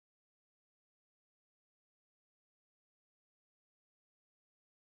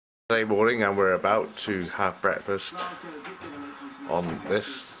Today morning, and we're about to have breakfast on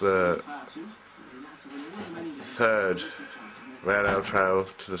this, the third rail trail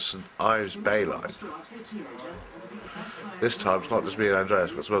to the St Ives Bay line. This time it's not just me and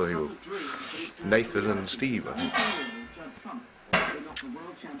Andreas, but some other people. Nathan and Steve, I think.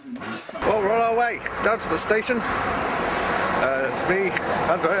 Well, we're on our way down to the station. It's me,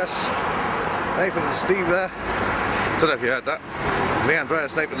 Andreas, Nathan and Steve there. Don't know if you heard that. Me,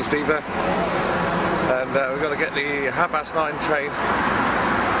 Andreas, Nathan and Steve there. And we've got to get the 9:30 train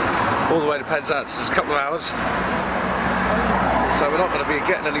all the way to Penzance. It's a couple of hours. So we're not going to be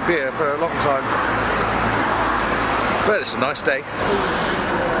getting any beer for a long time. But it's a nice day.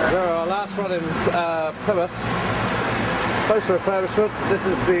 We're our last one in Plymouth. Close to refurbishment. This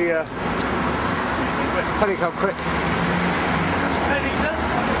is the Honeycomb Quick.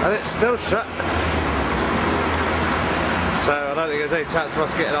 And it's still shut. So I don't think there's any chance of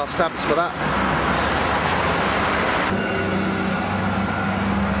us getting our stamps for that.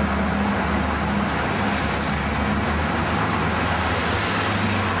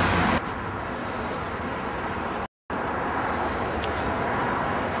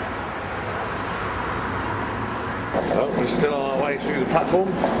 Well, we're still on our way through the platform.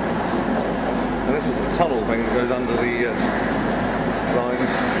 And this is the tunnel thing that goes under the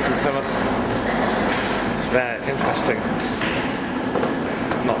lines from Plymouth. It's very interesting.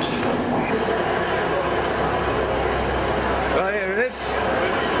 Not. Right, here it is.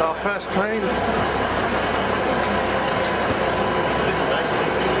 Our first train.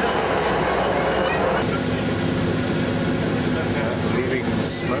 Leaving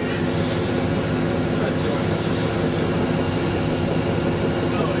smoke.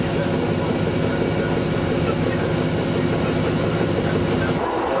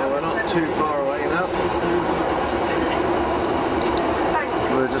 Too far away now.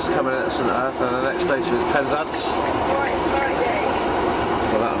 We're just coming at St Earth, and the next station is Penzance.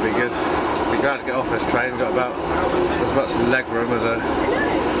 So that'll be good. Be glad to get off this train. Got about as much leg room as a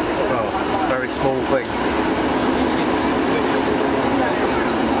very small thing.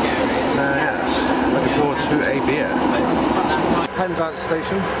 Yes, looking forward to a beer. Penzance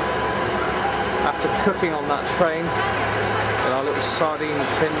station. After cooking on that train. Our little sardine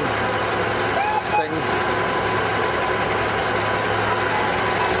tin thing.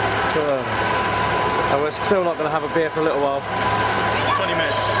 And we're still not going to have a beer for a little while. 20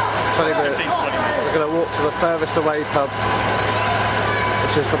 minutes. 20 minutes. 20 minutes. We're going to walk to the furthest away pub,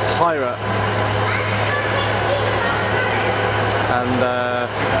 which is the Pirate. And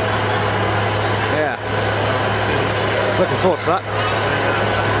yeah, looking forward to that.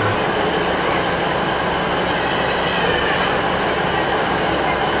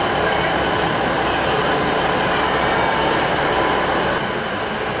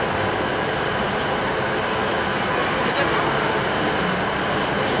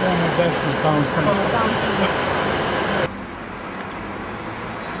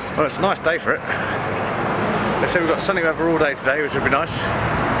 Well, it's a nice day for it. They say we've got sunny weather all day today, which would be nice.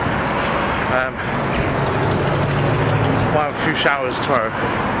 Might have a few showers tomorrow.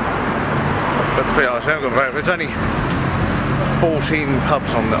 But to be honest, we haven't got very. There's only 14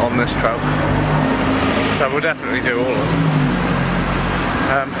 pubs on this trail, so we'll definitely do all of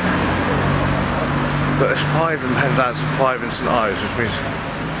them. But there's 5 in Penzance and 5 in St Ives, which means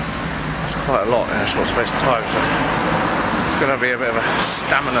it's quite a lot in a short space of time, so it's going to be a bit of a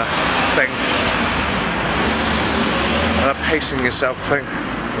stamina thing and a pacing yourself thing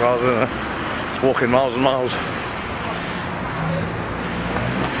rather than walking miles and miles.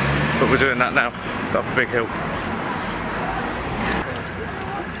 But we're doing that now, up a big hill.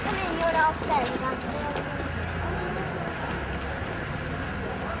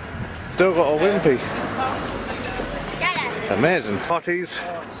 Still got a wimpy. Amazing. Parties.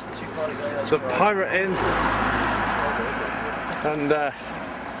 The Pirate Inn. And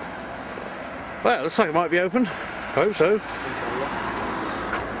well, it looks like it might be open. Hope so.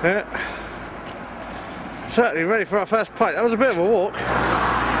 Yeah. Certainly ready for our first pint. That was a bit of a walk.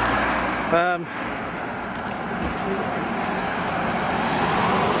 Well,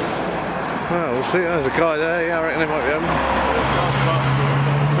 we'll see. There's a guy there. Yeah, I reckon they might be open.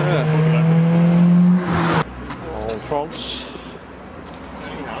 Yeah. En France.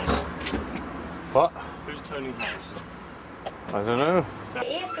 What? Who's Tony House? I don't know.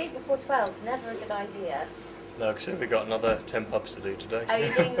 ESB before 12 is never a good idea. No, because we've got another 10 pubs to do today. Oh,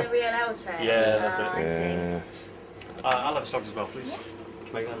 you're doing the real hour train? Yeah, that's it. Yeah. I'll have a stock as well, please.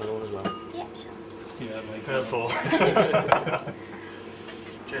 Make that another one as well. Yep, sure. Yeah, make that 4.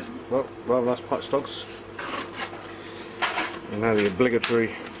 Cheers. Well, rather nice pint stocks. And now the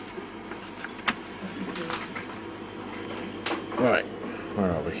obligatory Right,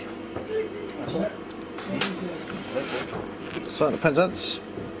 where are we? Starting the Penzance.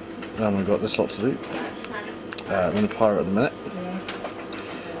 And we've got this lot to do. I'm in the pirate at the minute.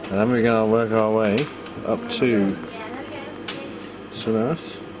 And then we're going to work our way up to Sun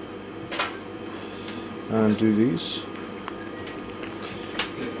Earth and do these.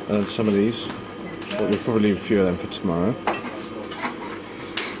 And some of these. But we'll probably leave a few of them for tomorrow.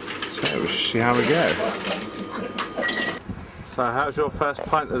 So we'll see how we go. So how's your first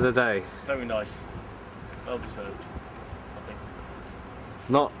pint of the day? Very nice. Well deserved, I think.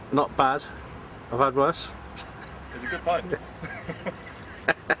 Not bad. I've had worse. It's a good pint.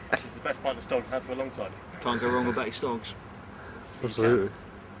 It's the best pint the Stog's had for a long time. Can't go wrong with Betty Stog's. Absolutely.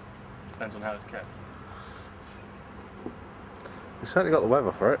 Depends on how it's kept. We certainly got the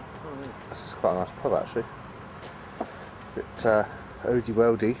weather for it. This is quite a nice pub actually. Bit oldie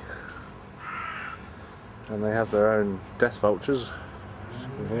weldy. And they have their own death vultures, as you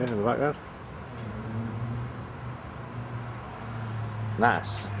can hear in the background.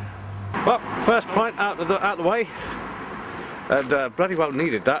 Nice. Well, first pint out the way, and bloody well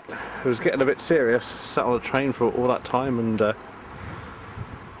needed that. It was getting a bit serious. Sat on a train for all that time, and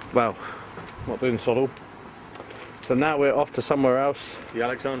well, not doing sod all. So now we're off to somewhere else. The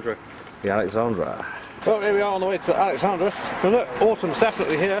Alexandra. The Alexandra. Well, here we are on the way to Alexandra. So look, autumn's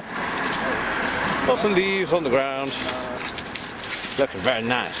definitely here. Lots of leaves on the ground. Looking very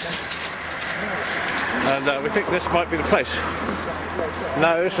nice. And we think this might be the place.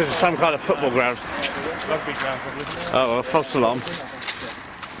 No, this is some kind of football ground. Rugby ground, probably. Oh, well, false alarm.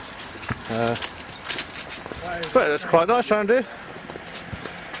 But it's quite nice around here.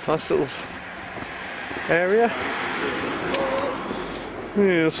 Nice little area.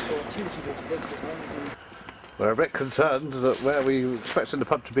 Yes. We're a bit concerned that where we were expecting the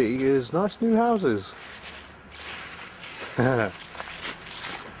pub to be is nice new houses.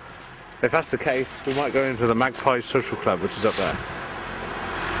 If that's the case, we might go into the Magpies Social Club, which is up there,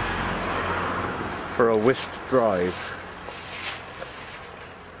 for a whist drive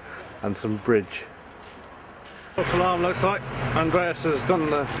and some bridge. False alarm looks like. Andreas has done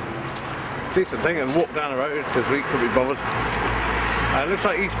the decent thing and walked down the road because we couldn't be bothered. And it looks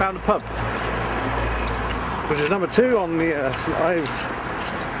like he's found a pub, which is number 2 on the St Ives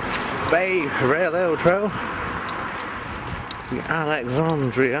Bay Rail Trail, the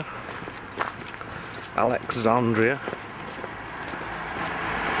Alexandria.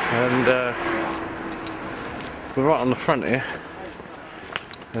 And we're right on the front here,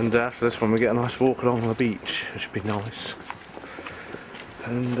 and after this one we get a nice walk along the beach, which would be nice.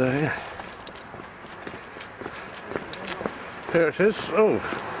 And yeah, here it is. Oh,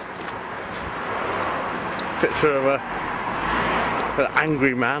 picture of an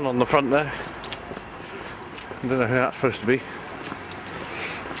angry man on the front there. I don't know who that's supposed to be.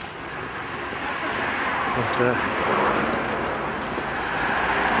 But,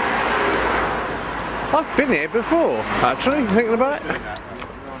 I've been here before, actually, thinking about it.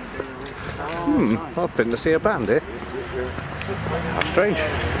 I've been to see a band here. How strange.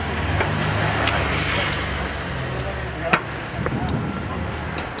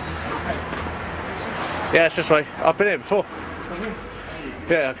 Yeah, it's this way. I've been here before.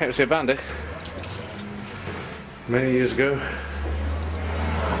 Yeah, I came to see a band here many years ago.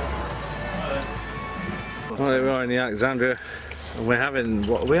 Well, there we are in the Alexandria, and we're having,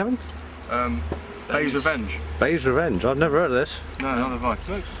 what are we having? Bay's Revenge. Bay's Revenge. I've never heard of this. No, not have I.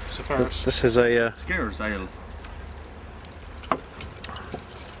 Look, Sephiroth. This is a Skier's ale.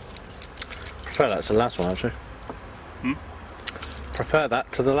 prefer that to the last one actually. Prefer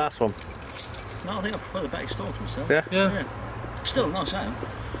that to the last one. No, I think I prefer the Betty Stog's myself. Yeah? Yeah. Still a nice ale.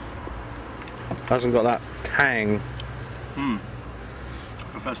 Hasn't got that tang.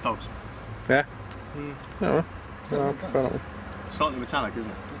 Prefer Stog's. Yeah? Yeah, well, no, I prefer that one. Slightly metallic, isn't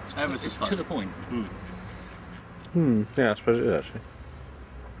it? Ever so It's slightly. to the point. Yeah, I suppose it is actually.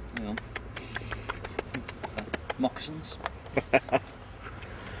 Hang on. Moccasins.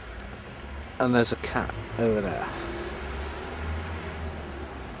 And there's a cat over there.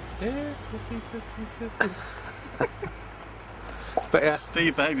 Yeah, kissy. But yeah,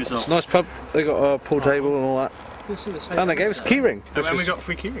 Steve, behave yourself. it's a nice pub. They got a pool table and all that. And they gave us a keyring, And we got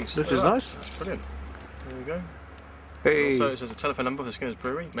free keyrings. which is nice. That's brilliant. There we go. Hey. Also, it says a telephone number for Skinner's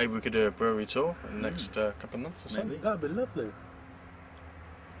Brewery. Maybe we could do a brewery tour in the next couple of months or so. Maybe. That'd be lovely.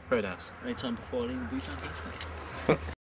 Very nice. Anytime before I leave, it'd be fantastic.